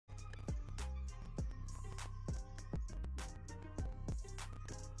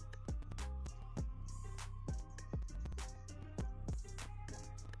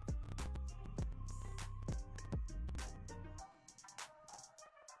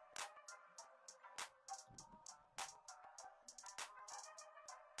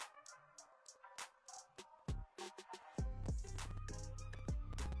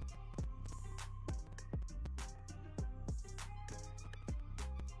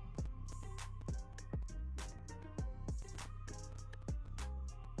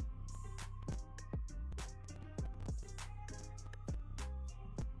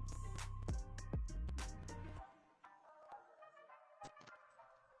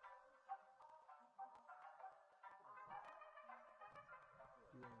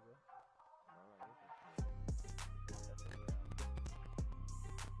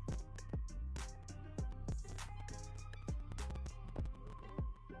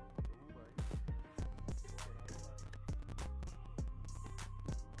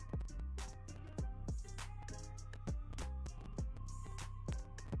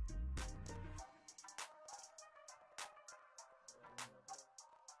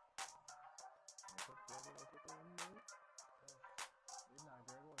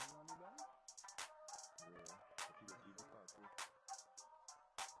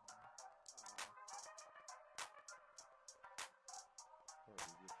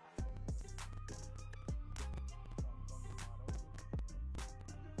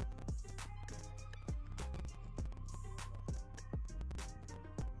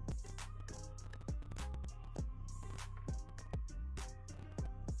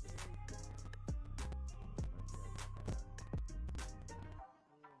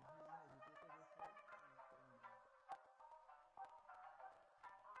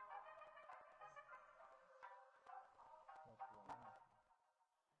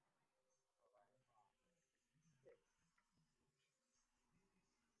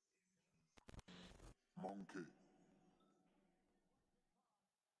Monkey.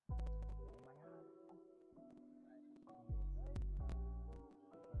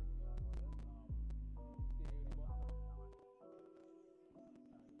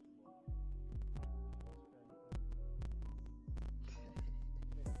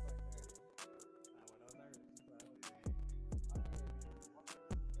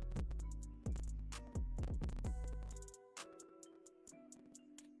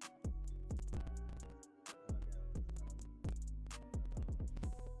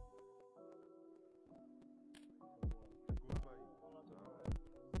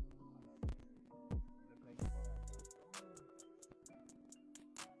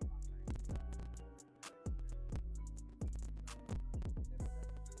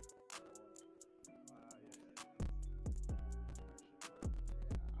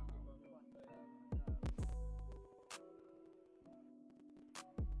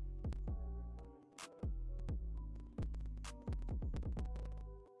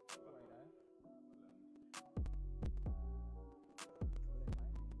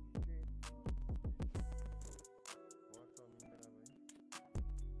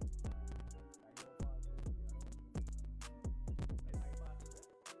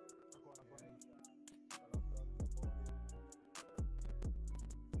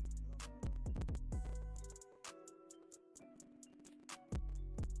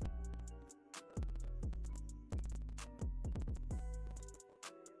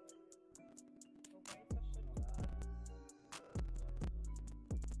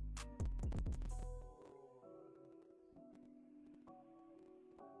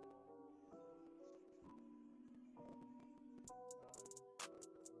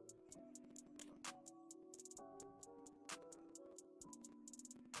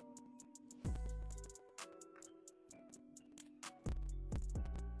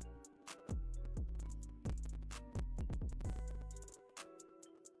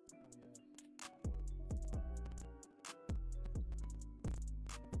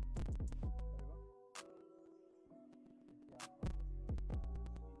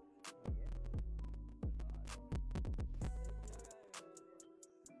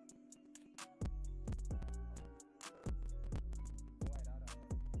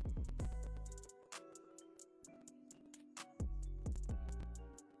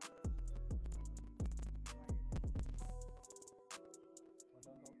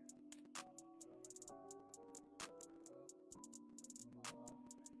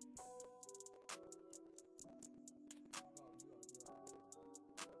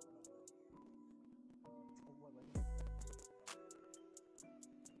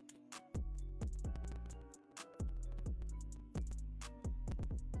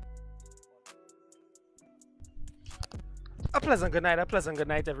 A pleasant good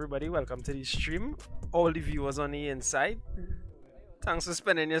night, everybody. Welcome to the stream. All the viewers on the inside. Thanks for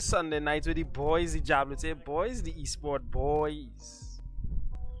spending your Sunday night with the boys, the Jabloteh boys, the esports boys.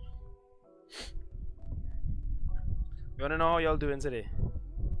 You wanna know how y'all doing today?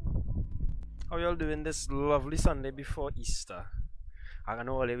 How y'all doing this lovely Sunday before Easter? I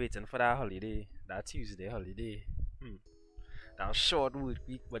know all you waiting for that holiday, that Tuesday holiday. That short work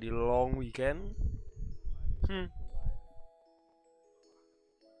week, but the long weekend.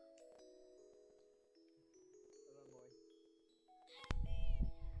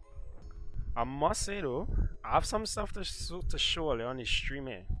 I must say though, I have some stuff to show you on the stream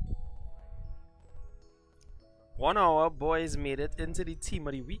here. One of our boys made it into the team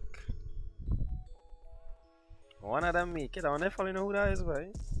of the week. One of them make it. I don't know if you know who that is,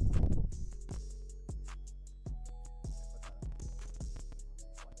 boy.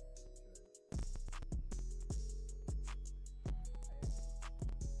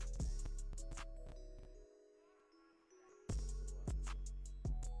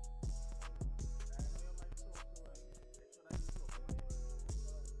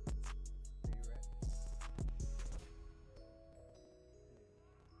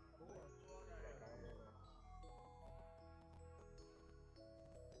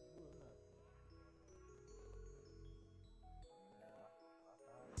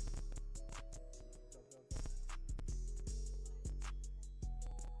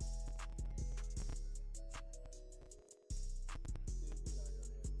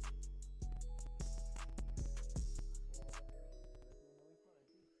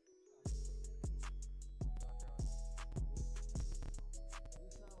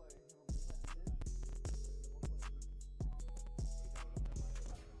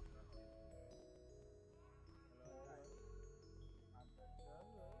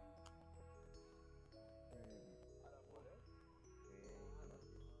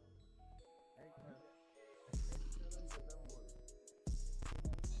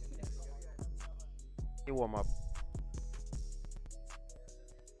 You warm up.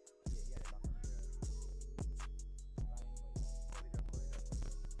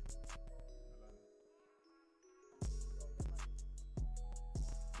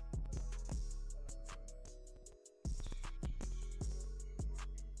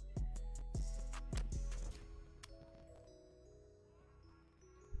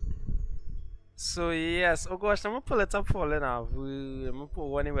 So yes, oh gosh, I'm gonna pull it up for you now. I'm gonna put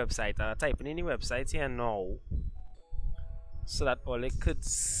one in the website. Type in any website here now, so that all they could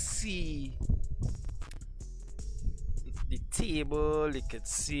see the table. They could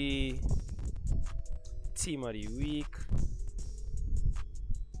see team of the week.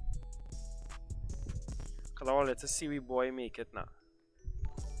 Cause I wanted to see we boy make it now.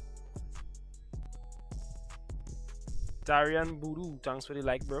 Darian Boodoo, thanks for the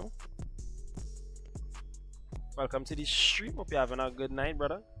like, bro. Welcome to the stream. Hope you're having a good night,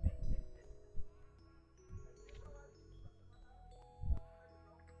 brother.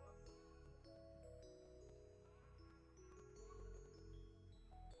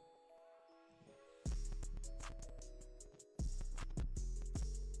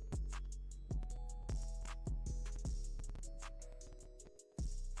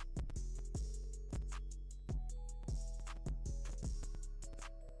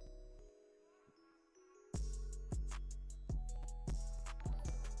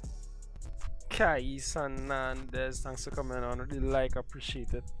 Kai Sanandez, thanks for coming on. Really like,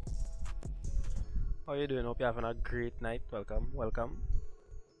 appreciate it. How you doing? Hope you're having a great night. Welcome, welcome.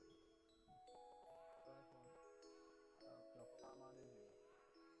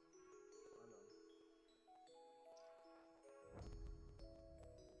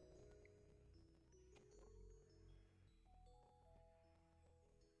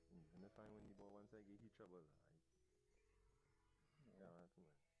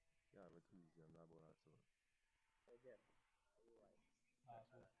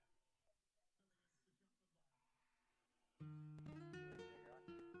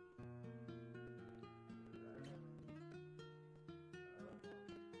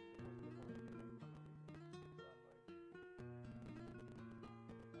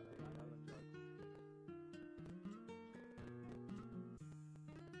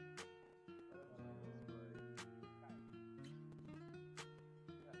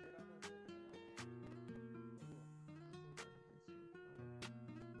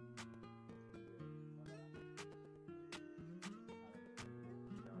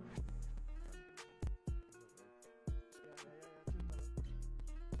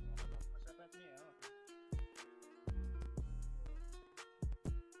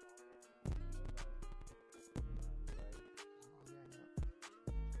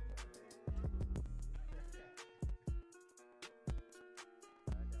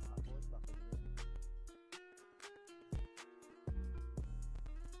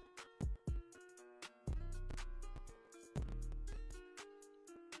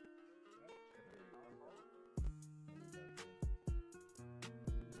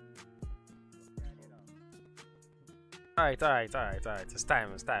 Alright. It's time.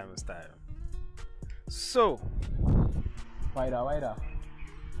 So, Wider.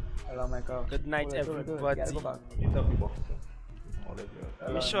 Hello, Michael. good night, everybody.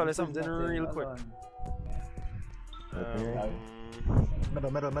 Let me show you something real quick.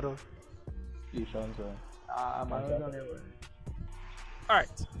 Middle.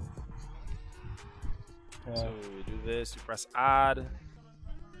 Alright. So we do this, we press add,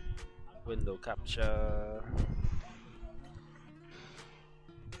 window capture,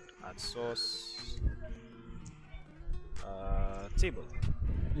 add source, table.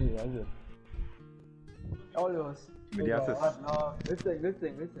 Yeah, that's it. All yours. Listen.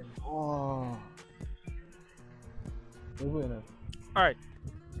 Oh. Alright.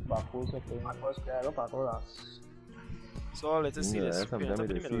 Backwards, So let's see this.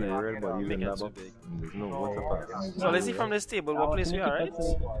 So let's see from this table what place we are, right?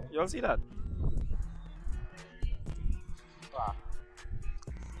 You all see that?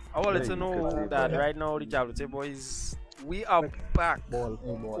 I wanted to know that right now the Jabloteh boys, we are back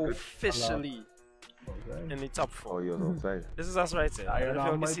officially in the top 4. This is us right here. I don't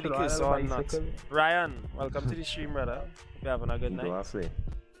know if you can see the cursor or not. Ryan, welcome to the stream, brother. Hope you're having a good night.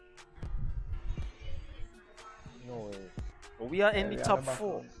 We are in the top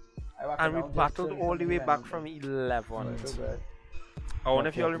 4 and we battled all the way back from 11th. I wonder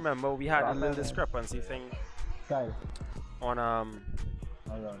if you all remember we had a little discrepancy thing on our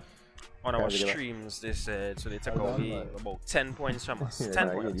streams. They said so they took away about 10 points from us. 10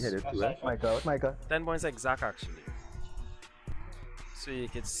 points. 10 points exact actually. So you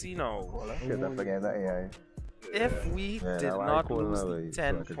can see now. Get up against the AI. If we did not lose the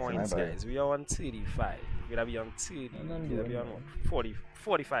 10 points, guys, we are on 35. We'd have been on 30. We'd have been on what? 40,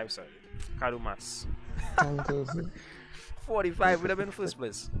 45, sorry. Can't do maths. 45 would have been first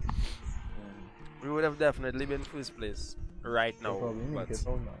place. We would have definitely been first place right now. But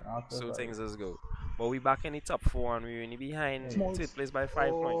so things as go. But we back in the top 4 and we're only behind third place by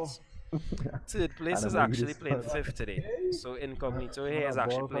 5 points. Third place is actually playing 5th today. So Incognito here is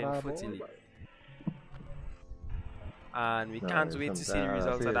actually playing 40 league. And we can't wait to see the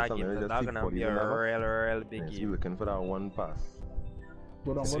results of that game because that's going to be a real big game. We're looking for that one pass.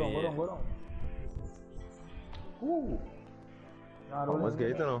 Go down. Ooh. What's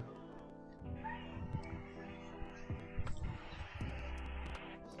gate now?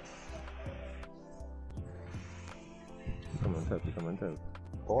 Come on, tell.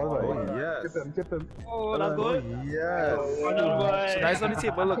 Oh, yes. Chip him. Oh, that's good. Yes. So that's on the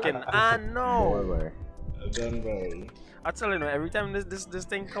table looking. Ah, no. Done by. I tell you, every time this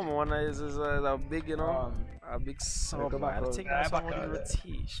thing come on, is a big, a big sub. I think that's one of the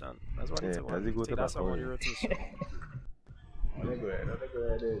rotation. That's what it's about. That's one of the rotation.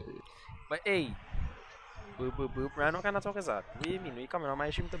 But hey, boop. Ryan, what kind of talk is that? What do you mean? We coming on my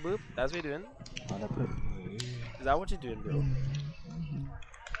stream to boop? That's what you're doing? Is that what you're doing, bro?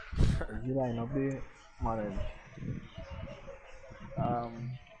 You line up the marriage.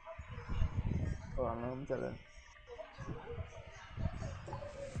 I'm telling.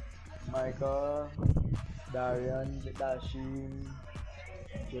 Michael, Darian, Dashin,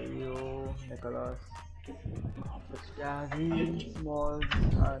 Jerio, Nicholas, Jazzy, Smalls,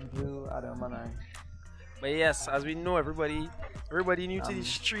 Andrew, Adam, and I. But yes, as we know, everybody new to the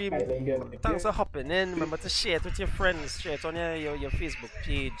stream. Thanks for hopping in. Remember to share it with your friends. Share it on your Facebook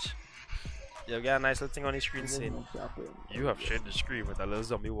page. You'll get a nice little thing on the screen saying, "You have shared the screen with a little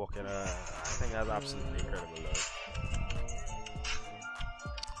zombie walking around." I think that's absolutely incredible, love.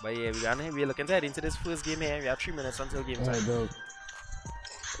 But yeah, we're looking to head into this first game here. We have 3 minutes until game time.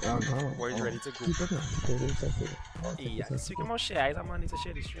 Boys ready to go. Yeah, speaking about share, I need to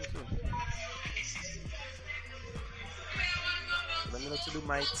share the stream too. Let me know to do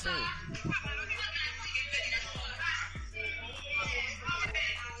my thing.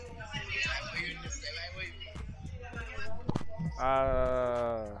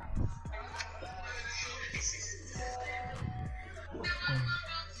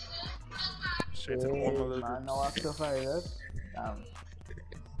 Straight to the normal little Man, now after 5 years,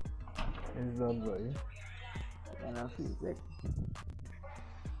 it's done, boy. And I feel sick.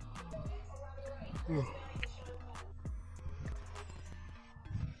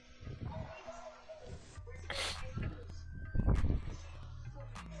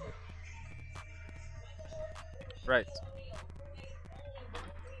 Right.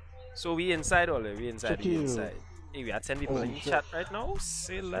 So we inside all we inside. Hey, we are 10 people in chat right now.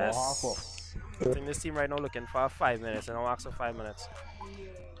 Say less. I think this team right now looking for 5 minutes and I'll ask for 5 minutes.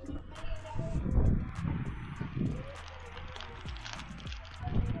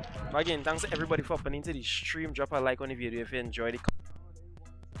 But again, thanks to everybody for hopping into the stream. Drop a like on the video if you enjoyed it.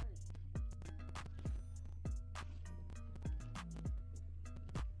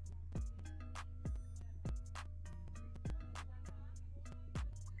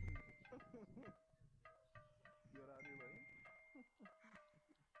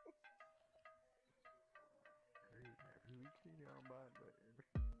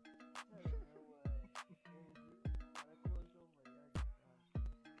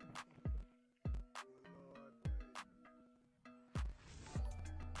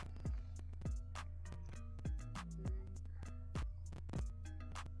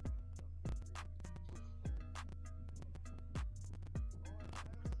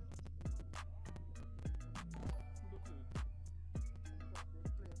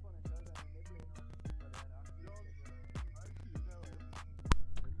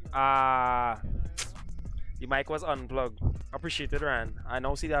 The mic was unplugged. Appreciate it, Ryan. I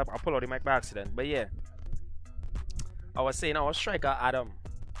now see that I pulled out the mic by accident. But yeah, I was saying our striker Adam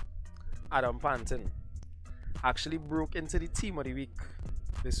Panton actually broke into the team of the week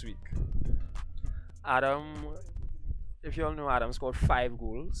this week. Adam, if you all know, Adam scored 5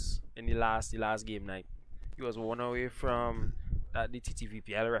 goals in the last game night. He was 1 away from the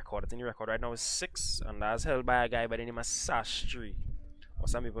TTVPL record. I think the record right now is 6, and that's held by a guy by the name of Sastry. Or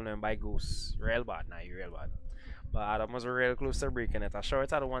some people know him by Ghost. Real bad, real bad. But Adam was real close to breaking it. I sure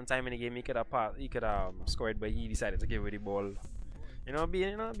it at one time in the game he could have scored, but he decided to give away the ball. Being a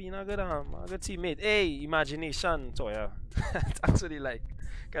good teammate. Hey, imagination, Toya. Thanks for the like.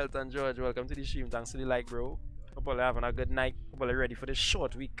 Kelton George, welcome to the stream. Thanks for the like, bro. Hope all having a good night. Hope all ready for this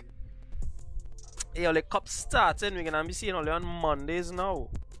short week. Hey, all the cup starting. We're gonna be seeing only on Mondays now.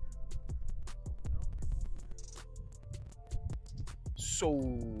 So,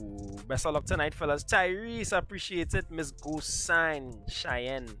 best of luck tonight, fellas. Tyrese, appreciate it. Miss Gosign,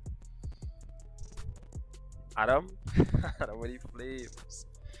 Cheyenne. Adam? Adam with the flames.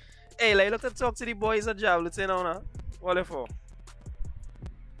 Hey, like, look to talk to the boys at Jabloteh now, nah? What are they for?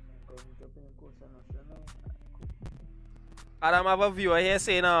 Adam, I have a viewer here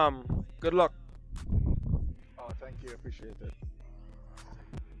saying, good luck. Oh, thank you. Appreciate it.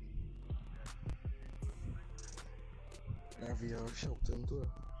 Have you shouting too?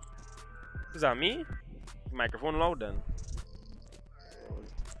 Is that me? Microphone loud then.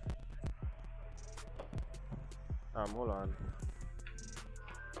 Hold on.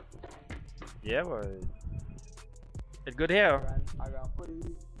 Yeah, boy. It's good here.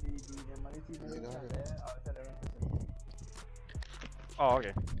 Oh,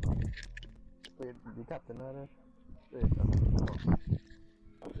 okay. Wait, the captain or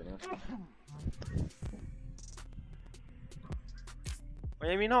What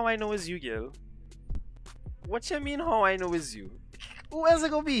you mean how I know it's you, girl? What you mean how I know it's you? Who else it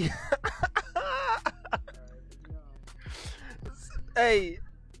gonna be? Hey,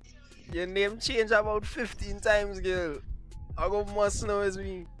 your name changed about 15 times, girl. I go must know it's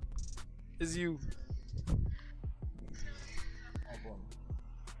me. It's you.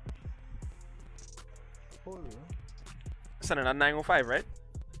 Sending at 9:05, right?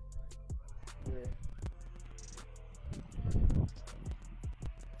 yeah.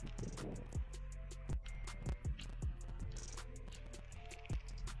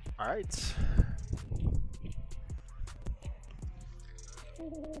 Alright.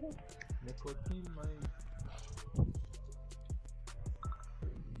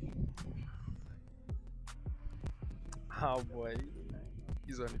 Oh boy.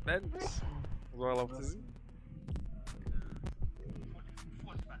 He's on the fence. Well up to see.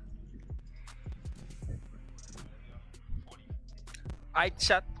 I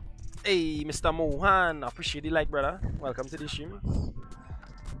chat. Hey, Mr. Mohan. Appreciate the like, brother. Welcome to the stream.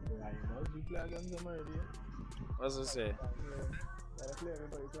 What's it say?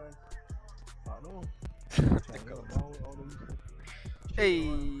 Hey.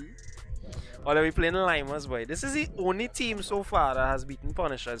 Oh, are we playing Limers, boy? This is the only team so far that has beaten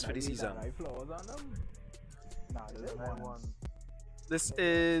Punishers for the season. This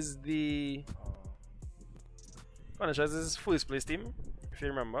is the Punishers is first place team, if you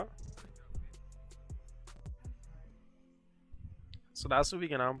remember. So that's who we're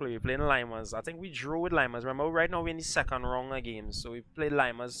gonna play. We're playing Limers. I think we drew with Limers. Remember, right now we're in the second round of games. So we played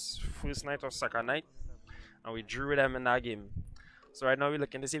Limers first night or second night, and we drew with them in that game. So right now we're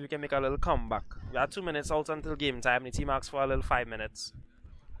looking to see if we can make a little comeback. We are 2 minutes out until game time. The team asks for a little 5 minutes.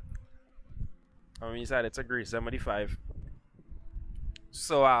 And we decided to agree 75.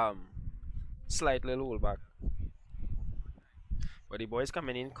 So slight little holdback. But the boys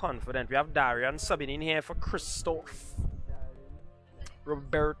coming in confident. We have Darian subbing in here for Christoph.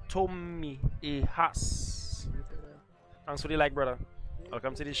 Roberto Has. Thanks for the like, brother.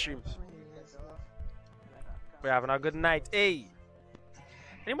 Welcome to the stream. We're having a good night. Hey,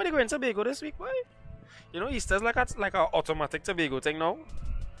 anybody going to Tobago this week, boy? You know, Easter's like a automatic Tobago thing now.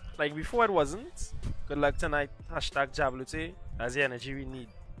 Like before it wasn't. Good luck tonight. Hashtag Jabloteh. That's the energy we need.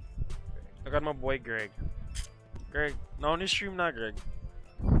 Look at my boy Greg. Greg, not on the stream now, Greg.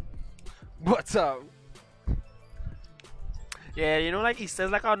 But yeah, you know, like Easter's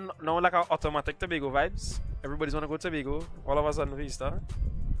like a automatic Tobago vibes. Everybody's wanna go to Tobago. All of a sudden for Easter.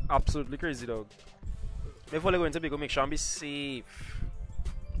 Absolutely crazy, dog. Before they go into Tobago, make sure and be safe.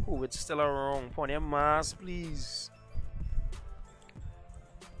 Oh, it's still around. Put on your mask, please.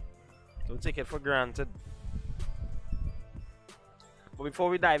 Don't take it for granted. But before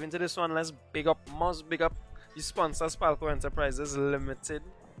we dive into this one, let's big up the sponsor, Spalco Enterprises Limited.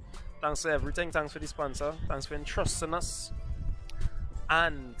 Thanks for everything. Thanks for the sponsor. Thanks for entrusting us.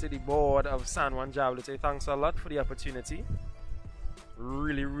 And to the board of San Juan Jabloteh, thanks a lot for the opportunity.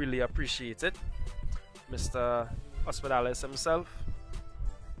 Really, really appreciate it. Mr. Hospitalis himself.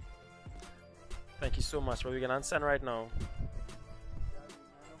 Thank you so much. What we're gonna send right now.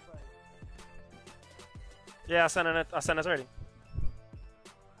 Yeah, I sent it already.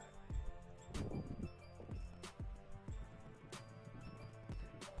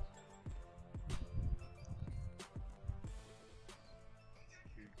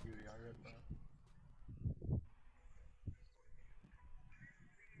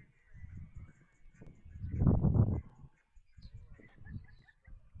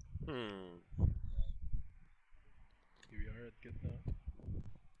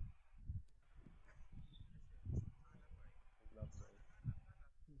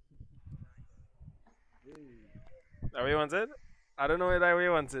 That way you wanted? I don't know where that way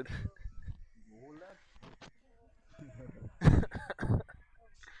you wanted.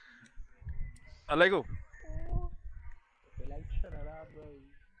 I let go. They like Trinidad, boy.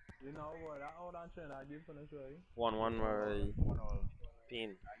 You know what? That old on Trinidad give for the show, eh? 1-1 my 1-1.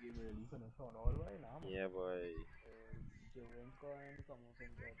 pain. I give really for the show all right now. Yeah, boy. Jamaica and come up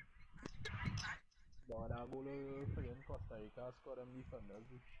from there. But I go to friggin' Costa Rica, score them defenders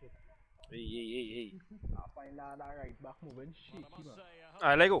with shit. Hey. I find that right back moving shaky, man.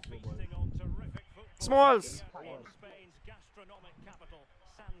 Alright, let go. Smalls! Spain's gastronomic capital,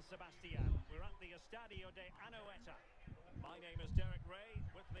 San Sebastian. We're at the Estadio de Anoeta. My name is Derek Ray.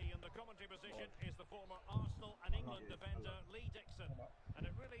 With me in the commentary position is the former Arsenal and England defender Lee Dixon. And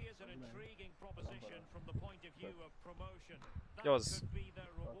it really is an intriguing proposition from the point of view of promotion. That Yours. could be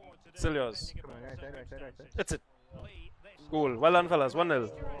their reward today, Still yours. depending upon circumstances. That's it. Lee, this Goal. Well done, fellas.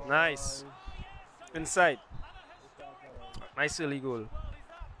 1-0. Nice. Inside. Nice early goal. Well, is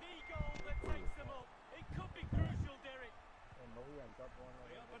that the goal that takes them up? It could be crucial, Derek. The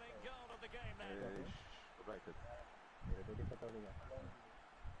opening goal of the game then.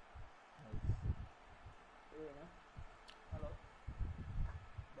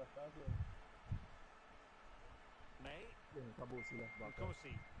 May.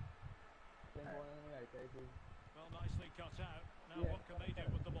 Nkosi. Well, nicely cut out. Now what can they do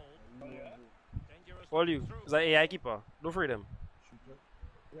with the ball? Dangerous. All you. Is that AI keeper? Don't free them.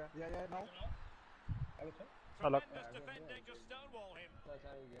 Yeah, no. Hello. Tremendous defending to stonewall him.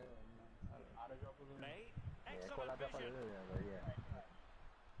 May. Excellent vision.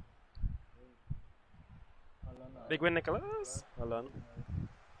 Big win, Nicholas. Well done.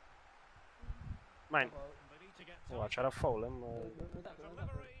 Mine. They need to get Oh, I try to foul him.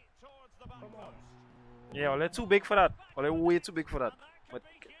 delivery towards the back post. Yeah, well, they're too big for that. Well, they're way too big for that. And that But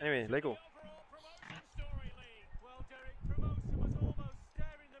could be key anyway, to let go. the overall promotion story, Lee. Well, Derek, promotion was almost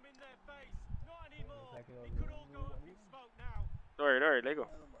staring them in their face. Not anymore. It could all go up in smoke now. Alright, let go.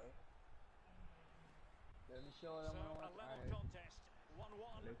 So, a level contest.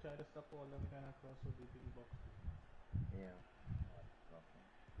 1-1. They try to stop all them kind of cross with the box.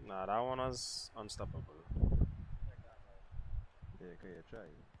 Nah, that one was unstoppable. Yeah, can you try?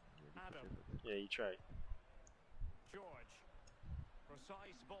 Adam. Yeah, you try. George.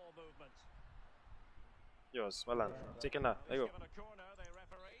 Precise ball movement. Yours, well done. Taking that. Let go. Given a corner, they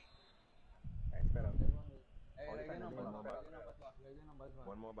referee.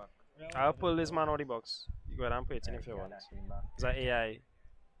 One more back. I'll pull this man out of the box. You go ahead and put it in if you want. Is that AI?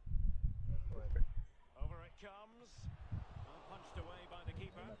 Over it comes. Punched away by the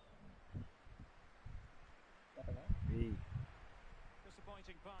keeper. Hey.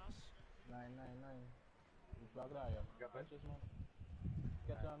 Disappointing pass. 9. He's back there, yeah. Catches, man.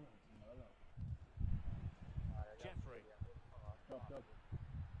 Catch on. Jeffrey. Drop.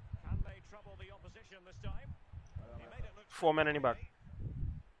 Can they trouble the opposition this time? He made it look 4 men in the back.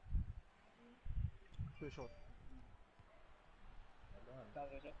 Too short.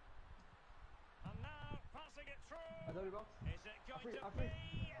 And now passing it through. Is it going to be?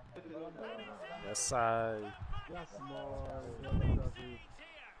 Yes, I. Yes, Stunning scenes here.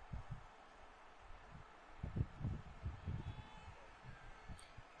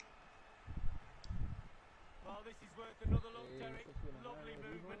 Well, this is worth another look, Derek. Lovely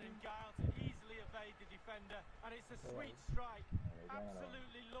movement and guile to easily evade the defender, and it's a sweet strike.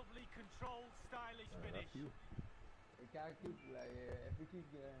 Absolutely lovely, controlled, stylish finish.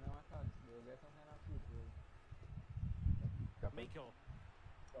 Mikkel.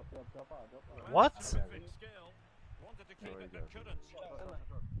 What? Terrific skill. Wanted to keep it but couldn't.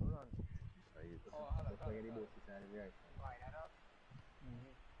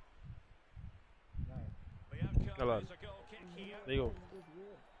 The outcome Come on. is a goal kick here. There you go.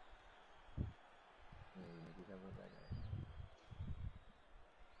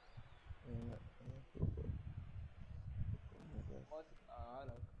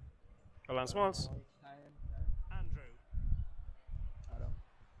 Well done, Smalls. Andrew.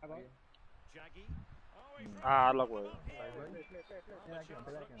 Jaggy. Oh, he's Ah, luck well. to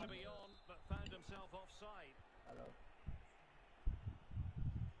be on, but found himself offside.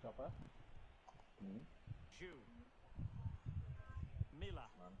 Chopper. Jew. Miller.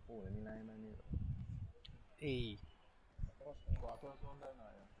 Hey.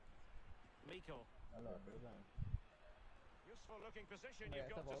 Mikkel. Useful looking position, you've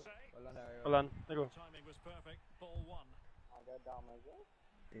got to say. Well done. There you go. Timing was perfect. Ball one.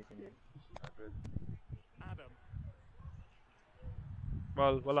 Adam.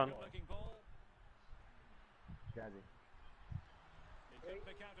 Well done. Good looking ball. He took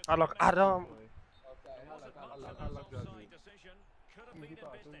the counter. Hard luck, Adam. It wasn't Considered offside decision. Could have been in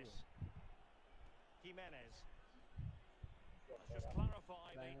business. Jimenez. Let's just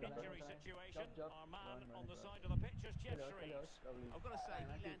clarify the injury situation. Our man on the side of the pitch is Jeff Shreves. I've got to say,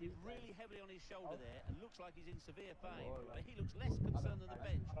 he landed really heavily on his shoulder there and looks like he's in severe pain. But he looks less concerned than the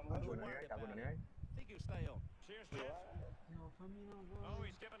bench. I'm not worried about it. I think he'll stay on. Cheers, Jeff. Oh,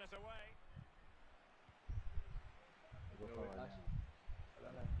 he's given us away.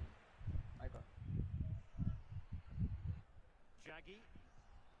 Jaggy.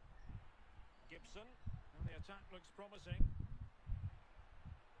 Gibson. And the attack looks promising.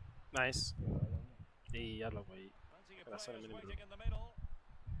 Nice. Hey, I love it. Plenty of players waiting in the middle.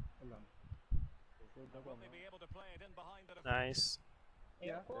 Will they be able to play it in behind the defense? Nice.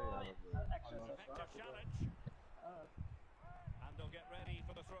 Effective challenge. And they'll get ready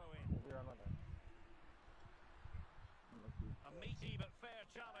for the throw-in. A meaty but fair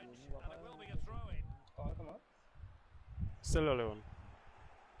challenge, and it will be a throw-in. Still alone.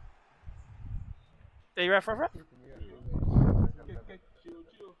 Hey, ref.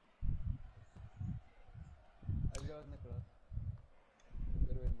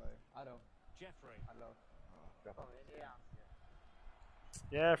 Jeffrey.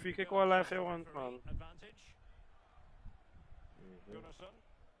 Yeah, free kick all life you want, man. Advantage. Gunnarsson.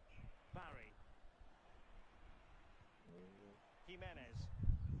 Barry. Jimenez.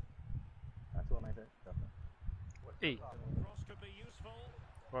 Hey. Cross could be useful.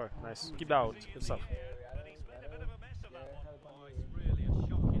 Oh, nice. Keep that out. Good stuff. But he's made a bit of a mess of that one. Oh, it's really a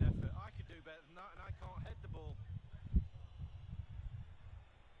shocking effort. I could do better than that, and I can't head the ball.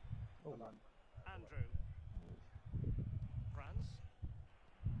 Andrew. France.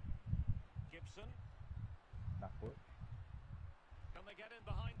 Gibson. Can they get in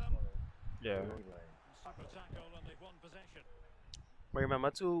behind them? Yeah. Super tackle and they've won possession. But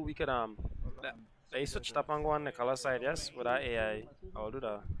remember too, we could they switched up and go on the color side, yes, with our AI. I'll do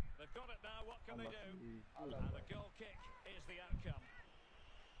that. They've got it now, what can they do? And the goal kick is the outcome.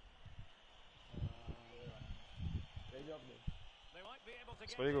 They might be able to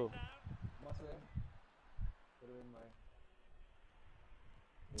get Where you it go? now.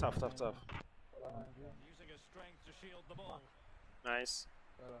 Tough. Using his strength to shield the ball. Nice.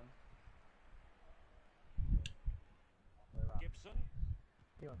 Gibson.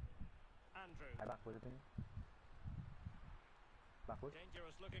 Andrew.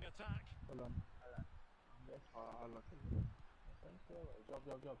 Dangerous looking attack. Hold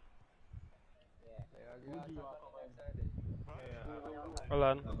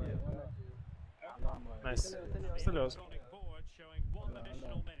on. Nice. Still goes. Forward showing 1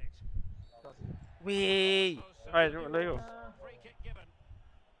 additional minute. Wee. Alright, there you go. Free kick given.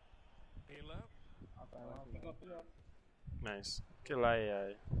 Pirlo. Nice. Kill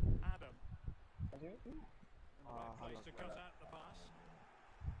AI. Adam. Right place to cut out the pass.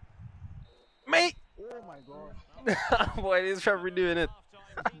 Mate! Oh my god. Boy, this Trevor doing it.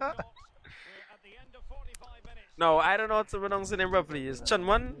 Half-time Talks. We're at the end of 45 minutes. No, I don't know how to pronounce the name properly. It's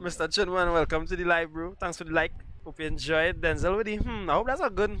Chunwan. Mr. Chunwan, welcome to the live, bro. Thanks for the like. Hope you enjoyed. Denzel with the I hope that's a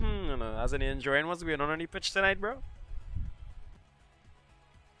good you know. As in enjoying what's going on the pitch tonight, bro.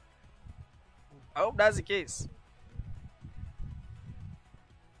 I hope that's the case.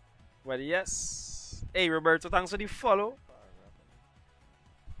 Well, yes. Hey, Roberto, thanks for the follow.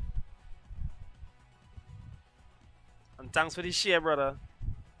 And thanks for the share, brother.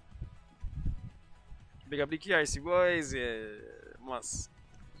 Big up the KRC boys, yeah, must.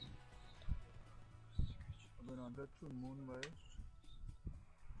 I've been on that moon, boy.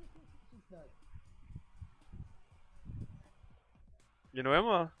 You know him,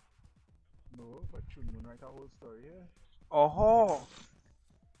 huh? No, but moon write a whole story here. Oh,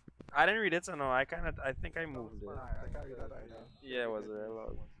 I didn't read it, so no. I think I moved it. I can't read that either. Yeah, it was very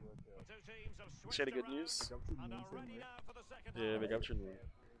long. Two teams have switched Share the good around news. and are ready now for the second Yeah, half. big up Trinity.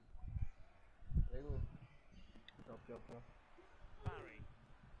 Barry.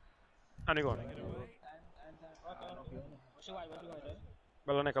 And you go on. Take it away.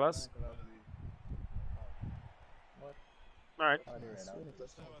 Bello Nicholas. Alright. So a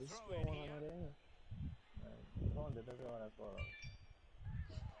throw in here. Well,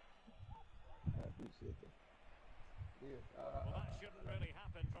 that shouldn't really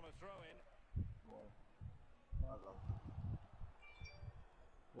happen from a throw-in.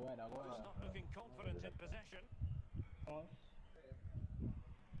 He's not looking confident in possession.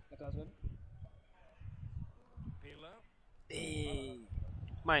 Pirlo. Hey.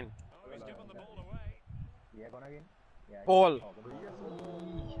 Mine. Oh, he's given the ball away. Paul.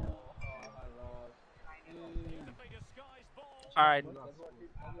 Beautifully disguised ball. Alright.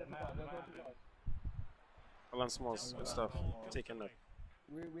 Alan Smalls, good stuff. Taking that.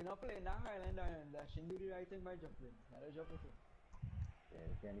 We not playing that Highlander and that shouldn't do the right thing by jumping. Not a jumping thing. Yeah,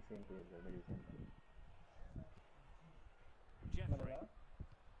 we can the same page, we're the same page. Jeffrey.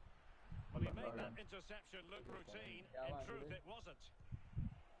 Well, he made that interception look routine. In truth, it wasn't.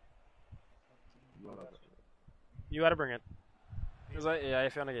 You gotta bring it. Cause yeah,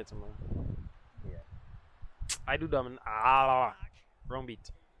 if you wanna get some. Yeah. I do dumb. Wrong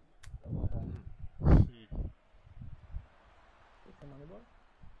beat.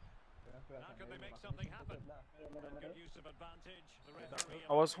 How can they make something happen? Good use of advantage. The referee.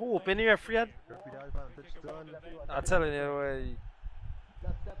 I was hoping you referee had. I'm telling you,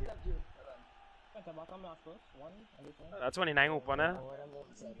 that's 29 open, eh?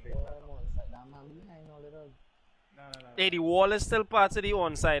 Hey, the wall is still part of the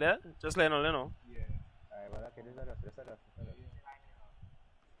onside, eh? Just letting you know.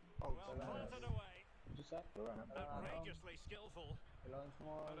 Well planted away. Outrageously skillful.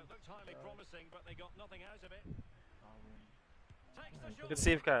 Well, it looked highly promising, but they got nothing out of it. Takes the shot. Good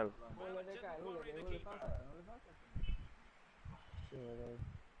save, Kyle. Well, it didn't worry the keeper.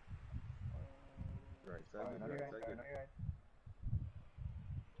 Right, second.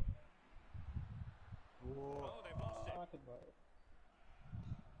 Oh, they've lost it.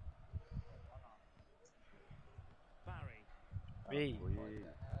 Barry. Hey.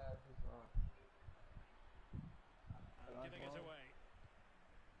 Giving it away.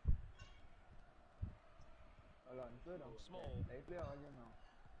 Small.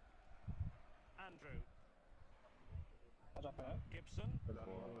 Andrew. Gibson.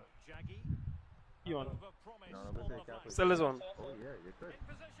 Jaggy. You on? Overpromised. Still is on. Oh yeah, you're good.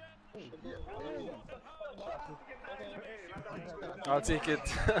 I'll take it.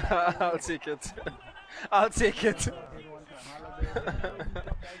 I'll take it. I'll take it.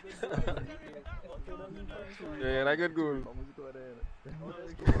 Yeah, that good goal.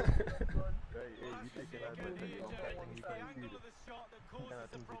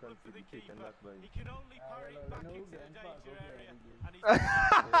 He can only parry it back into the danger area, and he's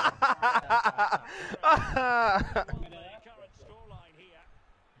Current scoreline here.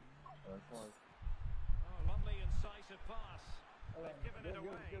 Oh, lovely incisive pass. They've given it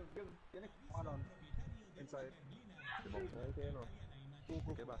away. Inside.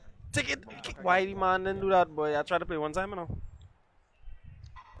 Take it. Why the man didn't do that, boy? I tried to play one time, you know.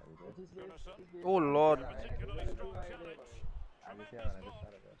 Oh Lord. Particularly strong challenge.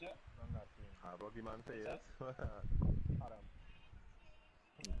 Tremendous block.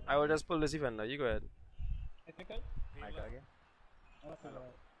 I will just pull this defender. You go ahead. A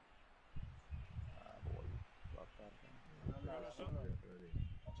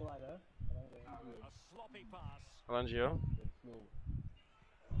sloppy pass. Alangio.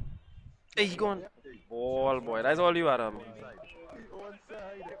 Hey, he gone. Ball, boy. That's all you had, I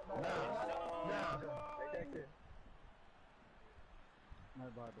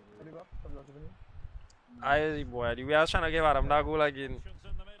boy, we are trying to give Adam that goal again. Options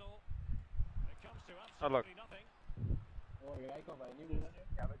in the middle. It comes to Good luck. absolutely nothing.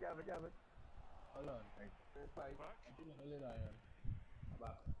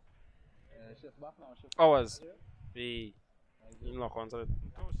 Hours. We lock onto it.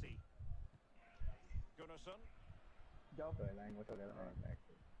 Nkosi. Gunnarsson.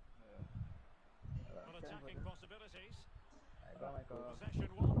 On attacking possibilities. Possession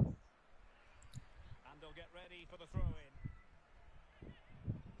one. And they'll get ready for the throw in.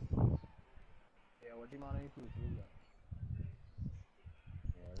 Yeah, what do you want to improve?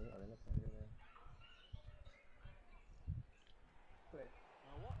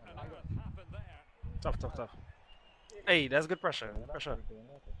 What on earth happened there? Tough, tough, tough. Hey, that's good pressure. Pressure.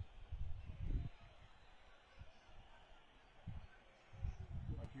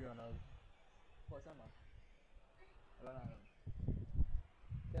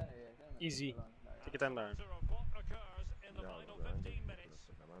 Easy. Take your time down. Of what occurs in the final 15 minutes.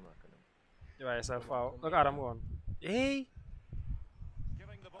 You buy yourself out. Look at him going. Hey!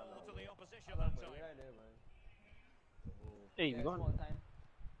 Giving the ball to the opposition that time. Hey, you gone?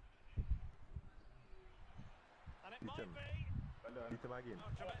 And it might be. Beat him again. A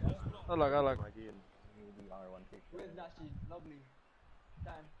tremendous block. Good luck, good luck. Again. Where's Dashi? Lovely.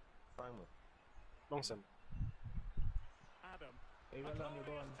 Time. Fine. Long Adam.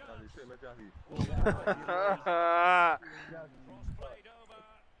 Javi, say me Javi. Cross played over,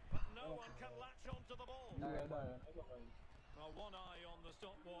 but no one can latch onto the ball. Well, one eye on the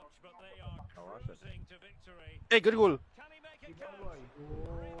stopwatch, but they are cruising to victory. Hey, good goal. Can he make it count?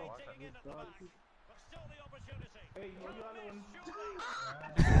 Really digging in at the back, but still the opportunity. Hey, you alone.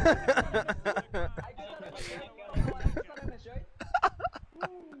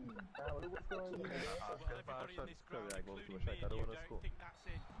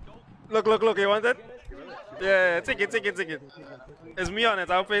 Look, you want it? Yeah, take it. It's me on it.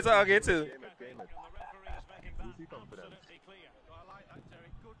 I'll play it okay too.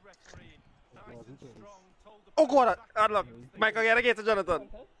 Oh God, hard luck. Michael, gotta get to Jonathan.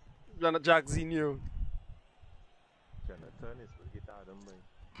 Jack Zinho. Jonathan is the guitar, don't we?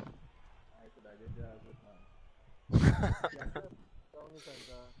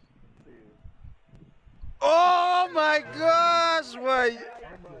 Oh my gosh, why?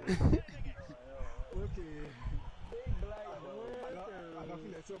 I don't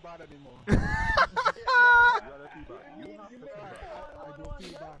feel so bad anymore.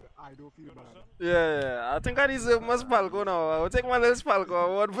 I don't feel bad. Yeah, I think I deserve my Spalco now. I'll take my little Spalco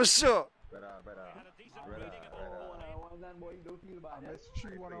award for sure.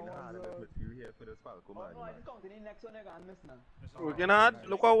 Working hard.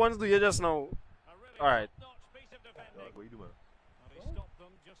 Look what ones do you just now. Alright. What you doing?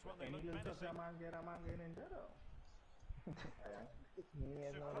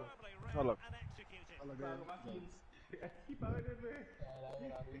 Oh, look.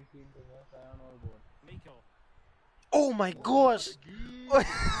 Oh my gosh!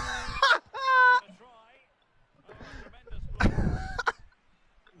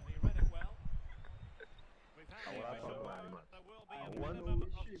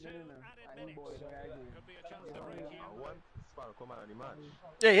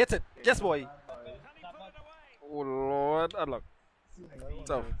 Yeah, hit it. Yes, boy. Oh Lord, unlock.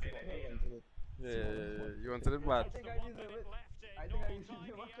 Tough. Yeah. You wanted it bad.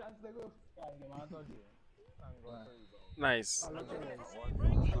 Nice.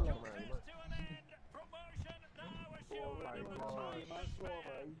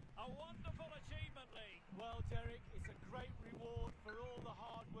 Well, Derek, it's a great reward for all the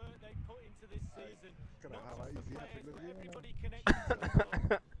hard work they put into this season. Everybody connected to the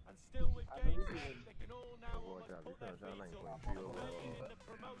club, and still with games left, they can all now almost put their feet up, in the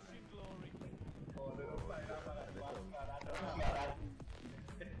promotion glory.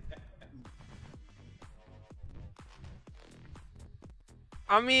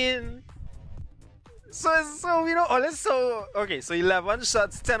 I mean, so you know, all this so okay. So 11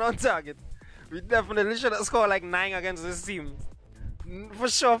 shots, 10 on target. We definitely should have scored like 9 against this team, for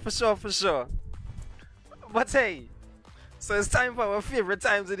sure. But hey, so it's time for our favorite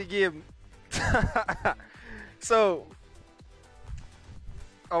times of the game. So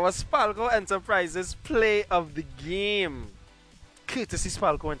our Spalco Enterprises play of the game, courtesy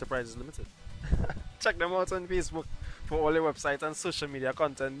Spalco Enterprises Limited. Check them out on Facebook for all their website and social media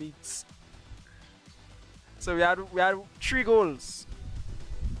content needs. So we had 3 goals.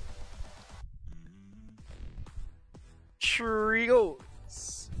 3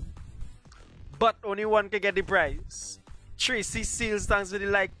 goals. But only one can get the prize. Tracy Seals, thanks for the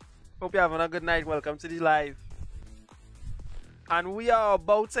like. Hope you're having a good night. Welcome to the live. And we are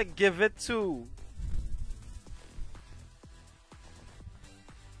about to give it to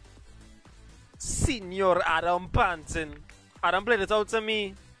Senior Adam Panton. Adam played it out to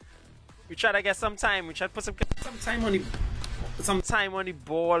me. We try to get some time. We try to put some time on the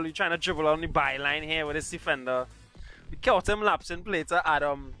ball. We trying to dribble on the byline here with this defender. We caught him lapsing play to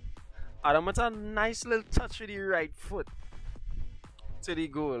Adam. Adam with a nice little touch with the right foot to the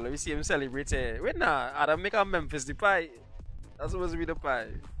goal. Let me see him celebrate here. Wait now, Adam make a Memphis the pie. That's supposed to be the pie.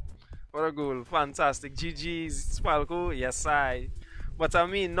 What a goal. Fantastic. GG's Spalco. Yes, I. But I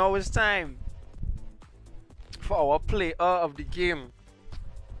mean, now it's time for our player of the game.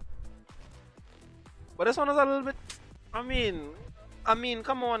 But this one is a little bit, I mean,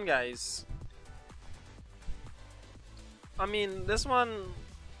 come on guys. I mean, this one,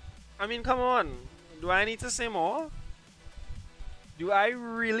 come on. Do I need to say more? Do I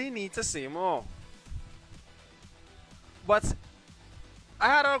really need to say more? But I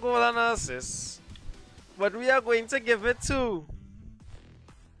had a goal and an assist. But we are going to give it to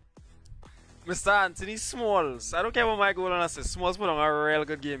Mr. Anthony Smalls. I don't care about my goal and assist. Smalls put on a real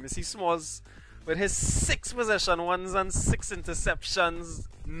good game. You see Smalls with his 6 possession ones and 6 interceptions,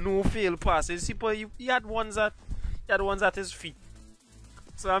 no failed passes. He had ones at his feet.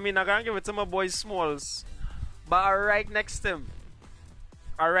 So I mean, I can't give it to my boy Smalls. But right next to him,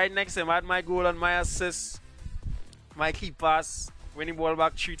 I had my goal and my assist, my key pass, winning ball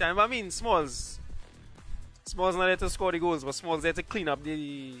back 3 times. I mean, Smalls not there to score the goals, but Smalls there to clean up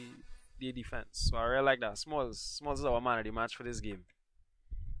the defense. So I really like that. Smalls is our man of the match for this game.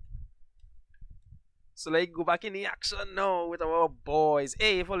 So let's go back in the action now with our boys.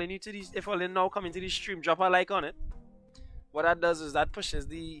 Hey, if all you now coming to the stream, drop a like on it. What that does is that pushes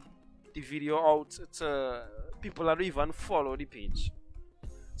the video out to people that don't even follow the page.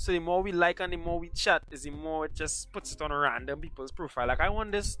 So the more we like and the more we chat, is the more it just puts it on random people's profile. Like I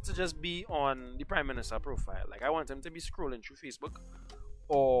want this to just be on the Prime Minister profile. Like I want him to be scrolling through Facebook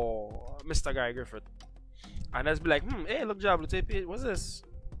or Mr. Guy Griffith. And just be like, hey, look, Jabloteh page, what's this?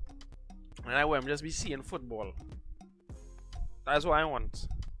 And I want him just be seeing football. That's what I want.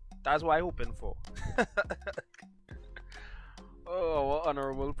 That's what I'm hoping for. Oh, our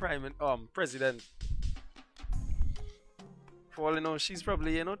honorable president. For all you know, she's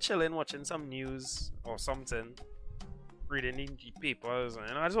probably, you know, chilling, watching some news or something, reading the papers.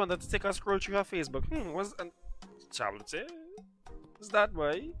 And I just wanted to take a scroll through her Facebook. What's Jabloteh? What's that,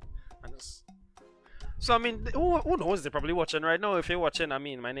 boy? And just... So I mean, who knows? They're probably watching right now. If you're watching, I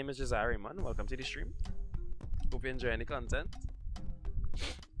mean, my name is Josiah, man. Welcome to the stream. Hope you enjoy the content.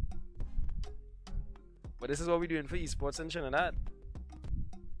 But this is what we're doing for esports in Trinidad.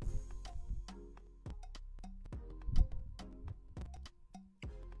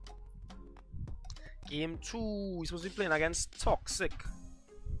 Game 2, we're supposed to be playing against Toxic.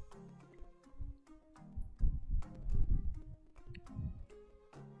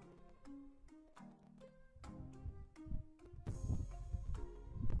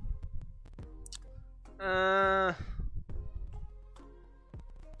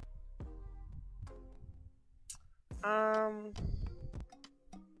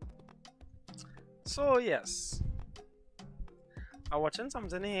 So yes, I'm watching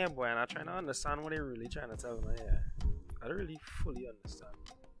something here, boy, and I'm trying to understand what they're really trying to tell me here. I don't really fully understand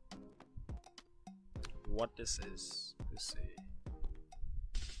what this is. Let's see.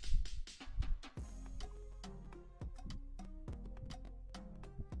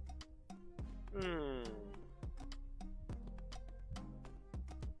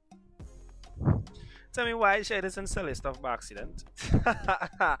 Tell me why I share this and sell this stuff by accident.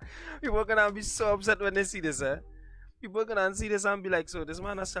 People are gonna be so upset when they see this, eh? People are gonna see this and be like, so this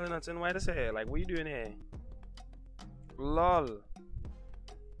man is selling nothing, why this here? Like, what are you doing here? Lol.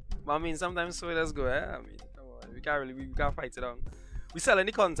 But I mean, sometimes so let's go, eh? I mean, come on, we can't fight it on. We selling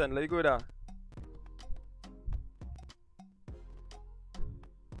the content, let me go there.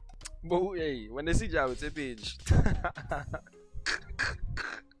 But hey, when they see Jabloteh page,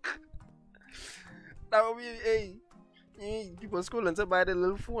 that would be, hey, people scrolling to buy the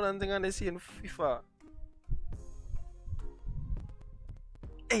little phone and thing and they see in FIFA.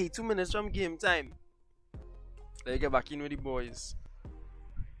 Hey, 2 minutes from game time. Let me get back in with the boys.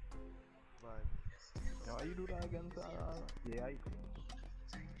 Right. Why you do that against AI?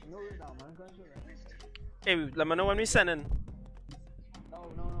 No, man. Hey, let me know when we sending.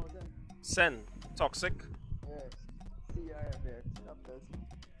 No, then. Send. Toxic. Yeah. CRF there. Stop this.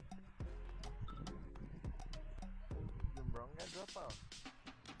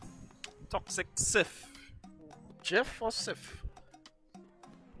 Toxic Sif. Jeff or Sif?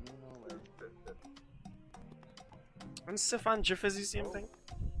 You know where. And Sif and Jeff is the same thing?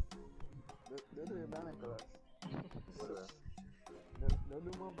 Don't do your binoculars. Don't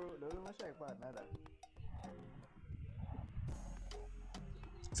do my bro. Don't do my strike part, nada.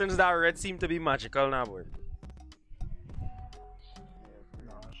 Since that red seemed to be magical now, boy.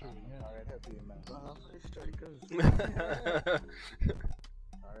 No, sure. Yeah, alright, happy man. Strikers. Alright,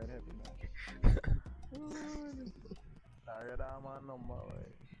 happy man. Alright, I'm on number.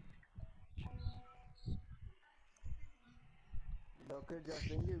 Dr.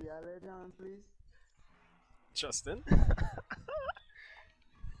 Justin, give you a red hand, please. Justin?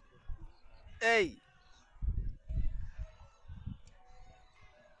 Hey!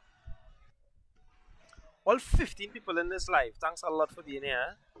 All 15 people in this live, thanks a lot for being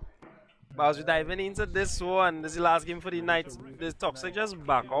here. But as we're diving into this one, this is the last game for the night. The Toxic just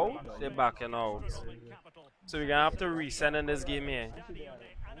back out. They're backing out. So we're gonna have to resend in this game here.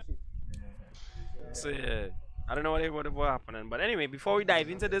 So yeah, I don't know what happening. But anyway, before we dive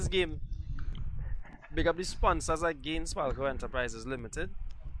into this game, big up the sponsors again, Spalco Enterprises Limited.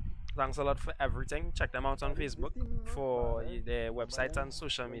 Thanks a lot for everything. Check them out on Facebook for their websites and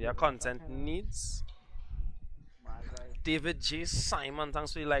social media content needs. David J. Simon,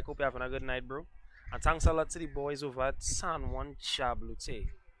 thanks for the like. Hope you're having a good night, bro. And thanks a lot to the boys over at San Juan Jabloteh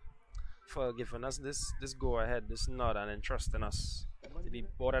for giving us this go ahead, this nod, and entrusting us. To the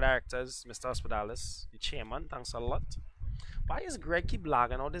board of directors, Mr. Hospitalis, the chairman, thanks a lot. Why is Greg keep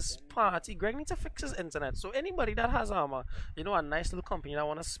lagging all this party? Greg needs to fix his internet. So anybody that has you know, a nice little company that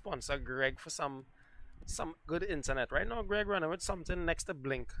want to sponsor Greg for some good internet. Right now, Greg running with something next to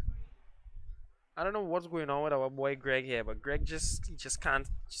Blink. I don't know what's going on with our boy Greg here, but Greg just can't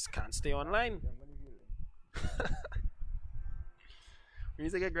stay online. We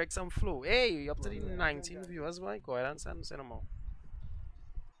need to get Greg some flow. Hey, up to the 19 viewers, boy. Go ahead and send them out.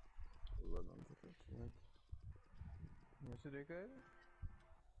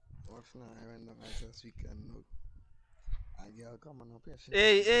 What's not even the nicest weekend, look. I girl coming up here.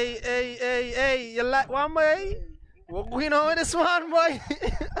 Hey, you like one boy? What going on with this one, boy?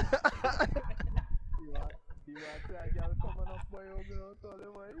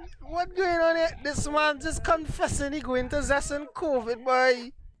 What going on here? This man just confessing he going to Zest and COVID,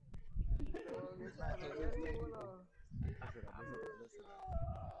 boy.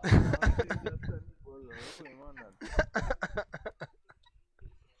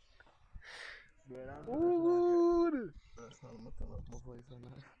 Ooh.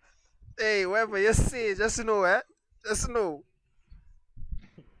 Hey, whatever you say, just know, just know.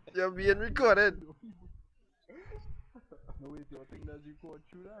 You're being recorded.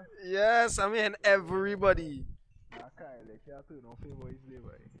 Yes, I mean everybody.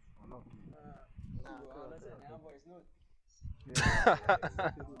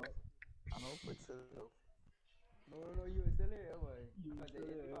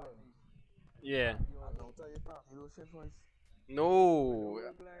 Yeah. No,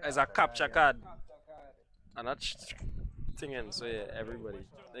 as a capture card. And that's thing, so yeah, everybody.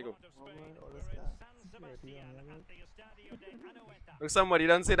 There you go. Look, somebody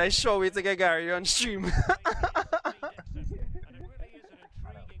done say that show way to get Gary on stream.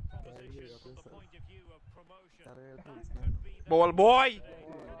 Ball boy!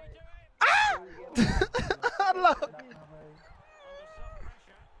 Ah!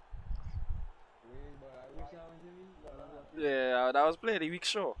 Yeah, that was played a week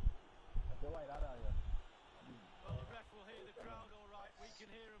show.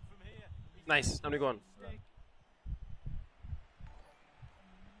 Nice, I'm going.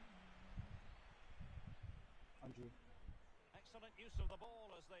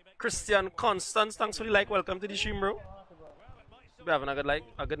 Christian Constance, thanks for the like. Welcome to the stream, bro. We're having a good night.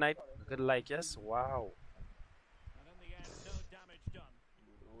 A good like, yes. Wow.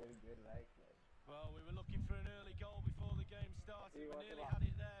 Well, we were looking for an early goal before the game started. We nearly had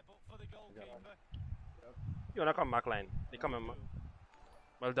it there, but for the goalkeeper. You wanna come back line? They come in.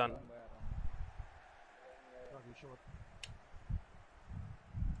 Well done.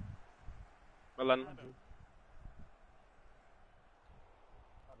 Well done.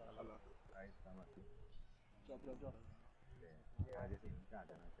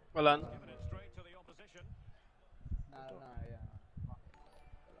 Well done.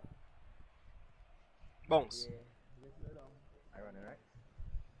 Bounce.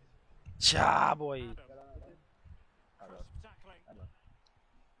 Cha boy.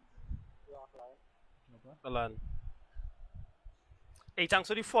 Well done. Hey, thanks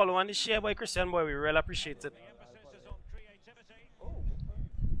for the follow and the share, boy, Christian, boy. We really appreciate it.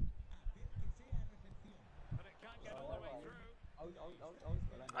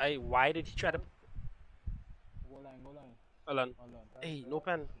 Hey, why did he try to? Hold on. Hey, no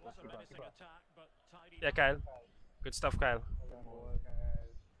pen. Yeah, Kyle. Good stuff, Kyle.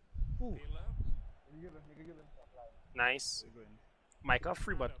 Ooh. Nice. Micah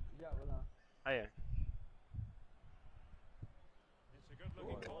free, but. Oh, yeah.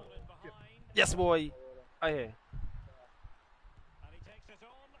 Yes, boy. Oh, yeah. And he takes it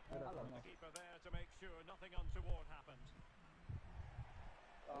on. The keeper there to make sure nothing untoward happened.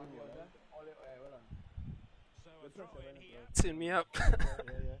 So a throw in here. Turn me up.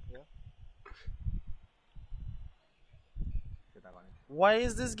 Why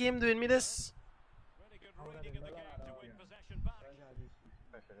is this game doing me this? Really good reading of the game to win possession back.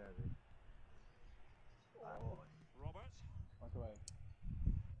 Robert.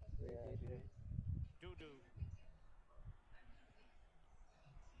 Dudu.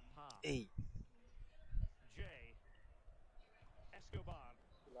 Hey. J. Escobar.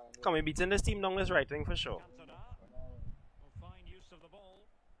 Come, we beating this team down this right wing for sure. Cantona will find use of the ball.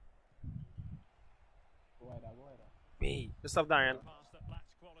 Hey, good stuff, Darian. Pass that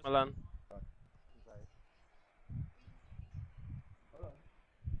lacks quality. Well done.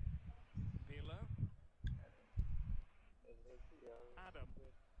 Pirlo. Adam.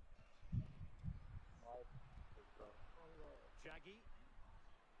 Shaggy.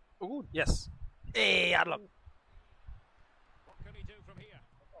 Oh, yes. Hey, hard luck. What can he do from here?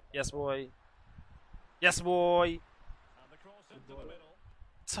 Yes, boy. Yes, boy. And the cross into the middle.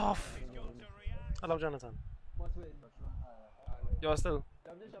 Tough. He's got to react. I love Jonathan. You're still.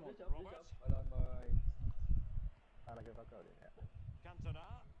 Robert. Cantona.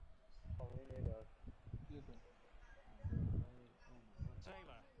 Taylor.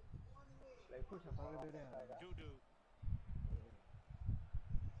 Dudu.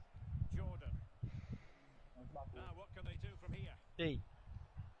 Jordan. Now what can they do from here? Hey.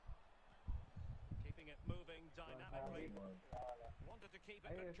 Keeping it moving dynamically. Wanted to keep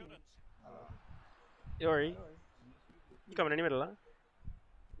it, but couldn't. Yori, you coming in the middle, huh?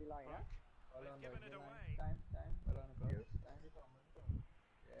 They've given it away.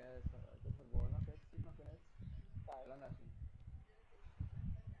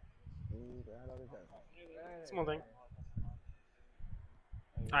 Small thing.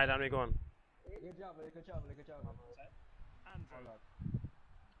 Alright, down we go on. Andrew.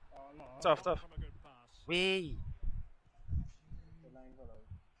 Tough. From a good pass. Wee.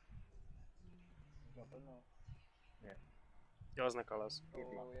 Yours, Nicholas. Well,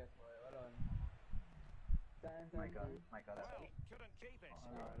 couldn't keep it.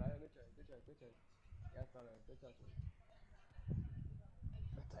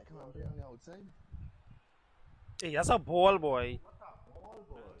 Attack man play on the outside. Hey, that's a ball, boy.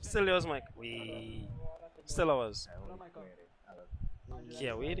 Still yours, Mike. Wee. Still ours.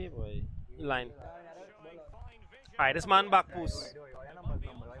 Yeah, wait it, boy. Line. Alright, this man back post.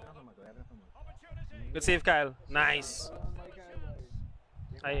 Good save, Kyle. Nice.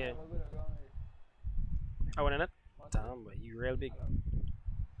 I hear. I went in it. Damn, boy, you real big.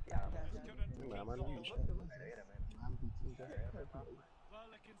 Man, man, huge. Well,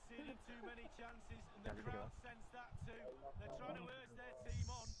 they're conceding too many chances, and the crowd sense that too. They're trying to urge their team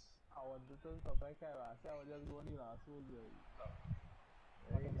on. I want to turn something like that. I was just going in last whole day.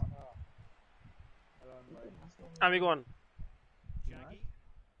 And we going. Jaggy.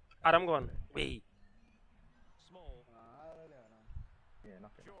 Adam going. Wait. Small.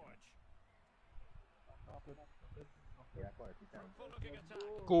 George. Looking attack.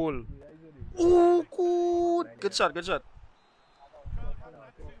 Cool. Ooh, good. Good shot, good shot.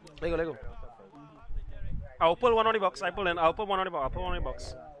 Let go. I'll pull one on the box. I'll pull one on the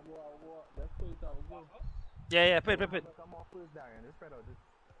box. Yeah, put. He's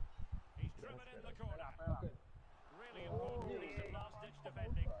driven in the corner. Really important piece of last-ditch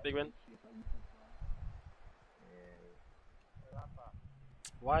defending. Big win.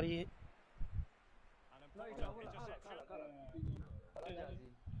 Why do you... An important interception.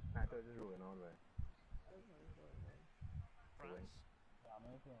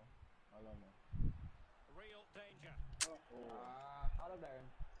 France. Real danger.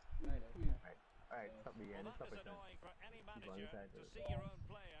 Alright, stop the game. Well, that is annoying for any manager to see your own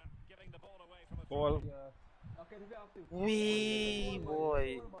player giving the ball away from a Ball. Wee,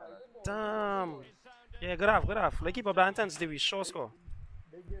 boy. Damn. Yeah, good half. Like, keep up the intensity with short score.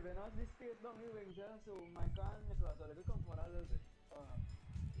 They're giving us this space down the wings, so my can so they become fun a little bit.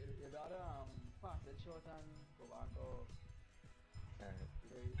 You gotta pass it short and go back or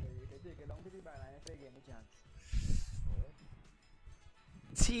you take it down to the byline if they get a chance.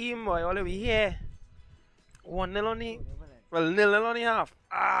 Team, boy, all the way here. 1-0 only. Well, 0-0 only half.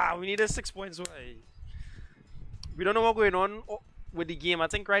 We need a 6 points away. We don't know what's going on with the game. I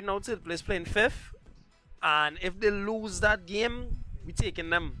think right now third place playing 5th. And if they lose that game, we're taking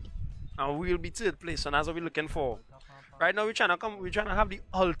them. And we'll be third place. And that's what we're looking for. Right now we're trying to have the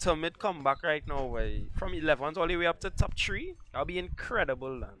ultimate comeback right now, boy. From 11th all the way up to top 3. That'll be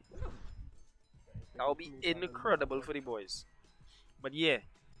incredible, man. That'll be incredible for the boys. But yeah,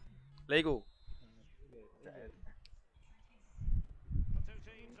 let go. The two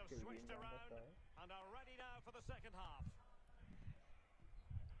teams have switched around and are ready now for the second half.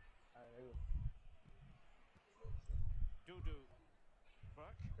 Dudu.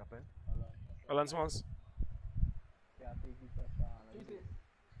 Burke. Alan Swans.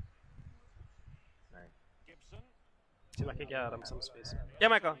 Gibson. See if I can get Adam some space. Yeah,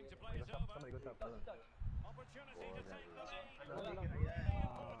 Michael. To play it over. Opportunity to take the lead.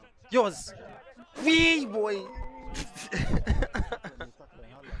 Yours. Wee, boy.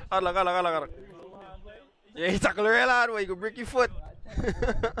 Hala. Yeah, he tackle real hard, boy. You can break your foot.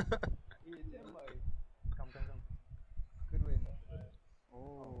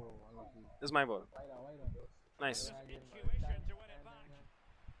 This is my ball. Nice. Intuition to win it back.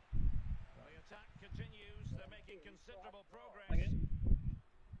 The attack continues. They're making considerable progress.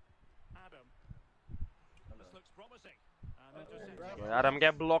 Adam. This looks promising. And interception. Boy, Adam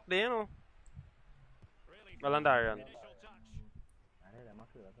get blocked there, you know. Really Well done, Darian. initial touch.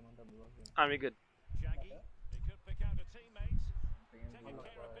 And we good. Jaggy. They could pick out a teammate. Taking care of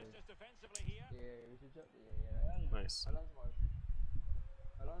business defensively here. Nice.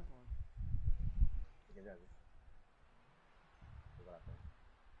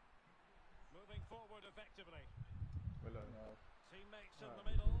 Moving forward effectively. Teammates in the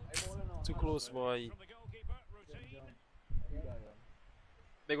middle. Too close, boy. From the goalkeeper, routine.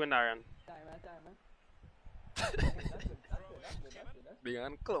 Big win, Darian. Throw in given. Big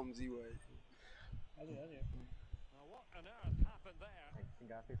and clumsy, boy. Now, what on earth happened there?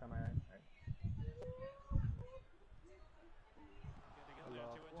 Tinggal asyik sama kan. Getting in there to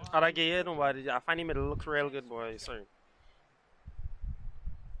intercept. I like it, nobody. I find him it looks real good, boy. Sorry.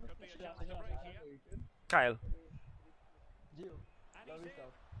 Could be a chance to break here. Kyle. Gio, And lovely he's in.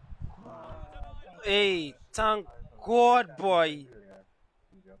 stuff. Hey, thank God, boy.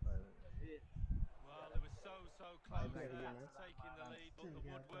 Well, they were so close to taking the lead, but the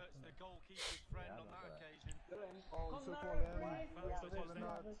woodwork's the goalkeeper's friend on that occasion.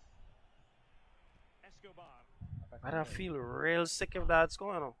 Escobar. I don't feel real sick if that's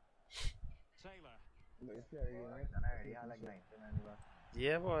going on. Taylor.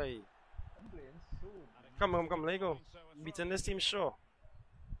 Yeah, boy. I'm playing soon. Come, let go. Beating this team, sure.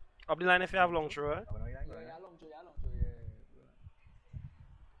 Up the line if you have long throw, eh? Yeah, long throw, yeah.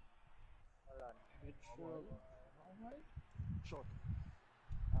 Shot.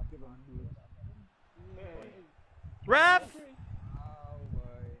 Ref! Oh boy.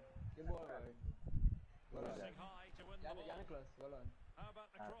 Good ball, boy. Well done. Pressing high to win the ball. Nicholas, well done. How about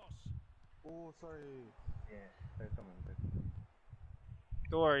the cross? Oh, sorry.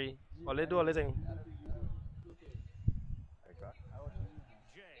 Don't worry. All they do, all they think.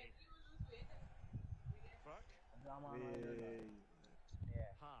 Jay. Fuck.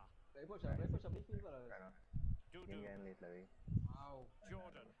 Ha. Play push up midfield, well done. Dudu. Wow.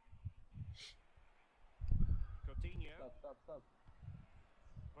 Jordan. Coutinho. Stop. Fuck.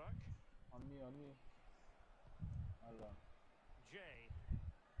 On me. Well done. Jay.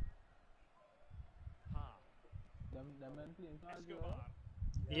 Ha. Them men playing cards, Escobar.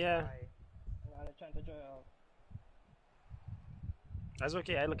 Yeah. That's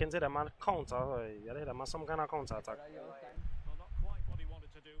okay. I look into them and counter. Yeah, they have some kind of counter attack. Well, not quite what he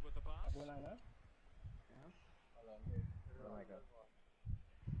wanted to do with the pass.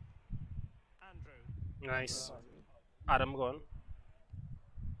 Andrew. Nice. Adam gone.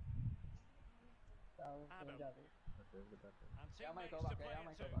 Adam. And Yeah, teammates go to back. play Yeah,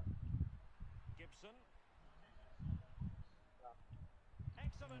 it go to. back. Gibson.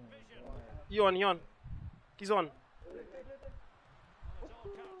 Excellent vision. You on. He's on. And it all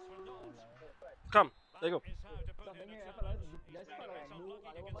counts for naught. Come. There you go. Is how to put Stop in hanging a here, challenge. fellas. He's Let's been follow. so Move. lucky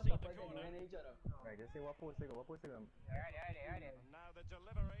I to don't want concede to the fight corner. anywhere each other. And now the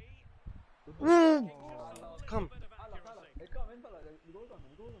delivery. Come. Bit of accuracy. They come in, fella. They go on.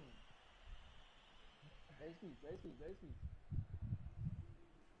 Very speed.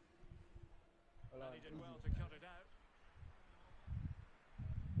 And he did well to cut it out.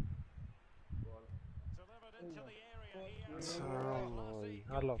 Delivered into the area here. Classy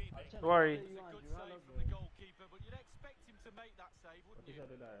I love. goalkeeping. Don't worry. It's a good save from the goalkeeper, but you'd expect him to make that save, wouldn't you?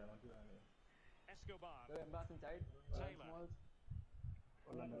 Escobar. Back inside. Taylor. Small.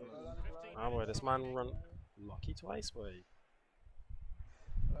 15 Ah, boy, this man minutes run lucky twice, boy.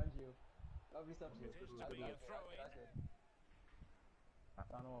 Run you. Lovely stuff, It is to be a throw-in. That's it.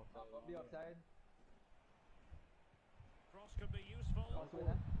 Be upside. Cross could be useful. Cross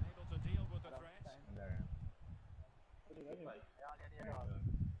winner. Able to deal with the threat. Yeah.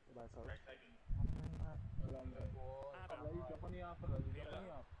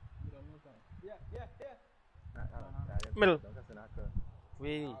 Middle.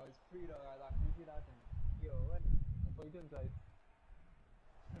 We. Wow, it's free though, I like you see that thing. Point inside.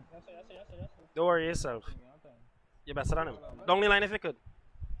 Don't worry yourself. You're better than him. Down the line if you could.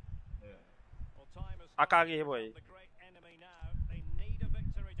 Well, time has I can't started get boy. on the great enemy now. They need a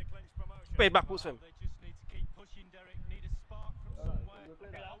victory to clinch promotion. Wait, back post him. They just need to keep pushing, Derek. Need a spark from somewhere.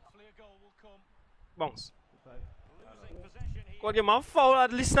 Hopefully a goal will come. Bounce. Losing possession here. Go give him a foul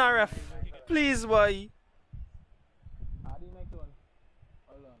at listener ref. Please, boy. How do you make one?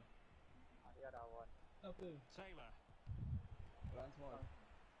 Hold on. Okay. Taylor. Run small.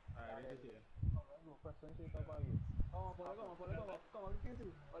 Come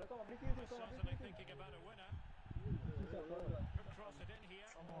on, Certainly thinking about a winner. Could cross it in here.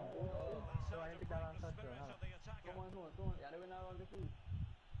 That's how to bring the spirit of the attacker.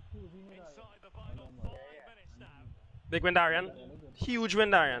 Inside the final 5 minutes now. Big win, Darian. Huge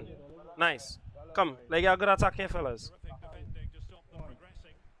win, Darian. Nice. Come, let's get a good attack here, fellas. Terrific defending to stop them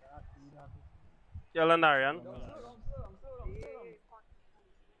progressing. Yell and Darian.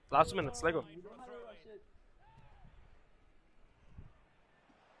 Last minutes, let's go. For a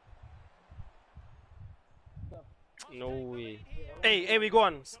throw-in. No way. Hey, we go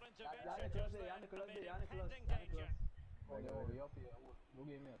on. Good intervention just there amid impending danger.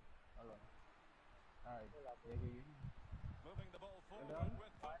 Moving the ball forward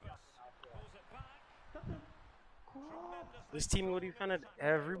with purpose. Pulls it back. This team will defend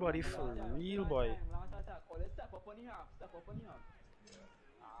everybody for real, boy. Last attack. Oh, let's step up on the half. Step up on the half.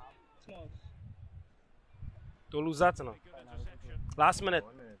 Don't lose that now. Last minute.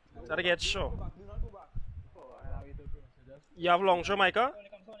 Try to get sure. Do not go back. You have long show, Micah?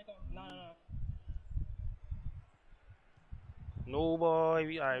 No, boy.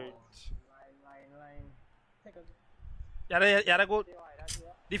 We are. Line. You gotta go.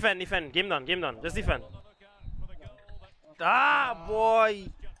 Defend. Game done. Just defend. Ah, boy.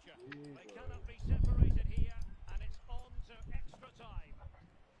 They cannot be separated here, and it's on to extra time.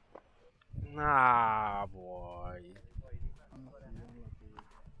 Nah, boy.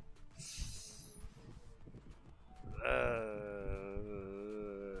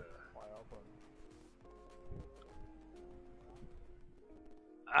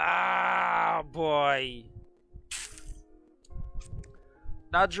 Boy.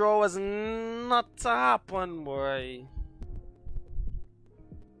 That draw was not to happen, boy.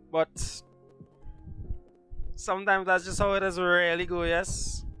 But sometimes that's just how it does really go,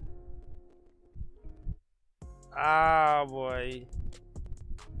 yes? Boy.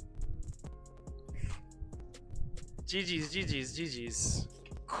 GG's.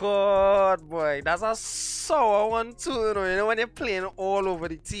 God, boy. That's a sour one too, you know when you're playing all over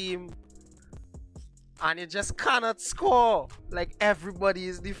the team and you just cannot score. Like everybody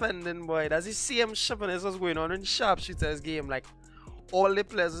is defending, boy. That's the same sharpness was going on in sharpshooters game. Like all the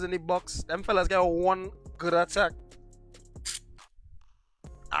players in the box, them fellas got one good attack.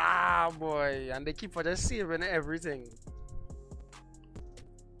 Boy. And they keep for just saving everything.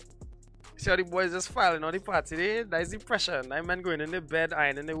 See how the boys just filing on the party there? That is the pressure. That man going in the bed,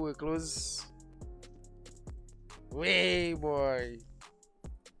 ironing the work clothes. Way, boy.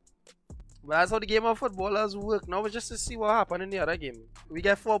 But that's how the game of footballers work. Now it's just to see what happened in the other game. We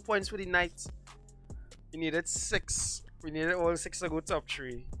get 4 points for the night. We needed 6. We needed all 6 to go top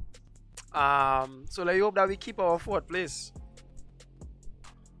 3. So I hope that we keep our 4th place.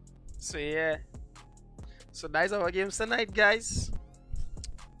 So yeah. So that's our games tonight, guys.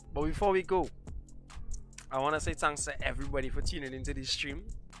 But before we go, I want to say thanks to everybody for tuning into this stream.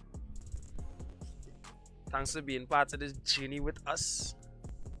 Thanks for being part of this journey with us.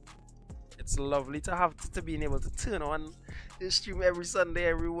 It's lovely to have to being able to turn on this stream every Sunday,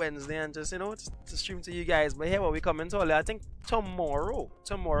 every Wednesday, and just, you know, to stream to you guys. But here, what we coming to, I think tomorrow,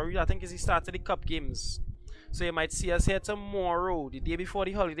 I think is the start of the cup games. So you might see us here tomorrow, the day before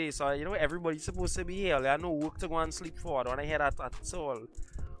the holiday. So, you know, everybody's supposed to be here. I have no work to go and sleep for. I don't want to hear that at all.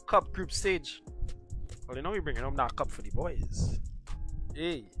 Cup group stage. Well, you know we're bringing up that cup for the boys.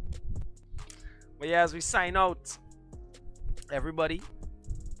 Hey. But yeah, as we sign out, everybody,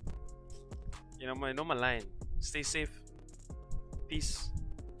 you know my line. Stay safe. Peace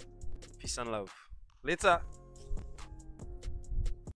and love. Later.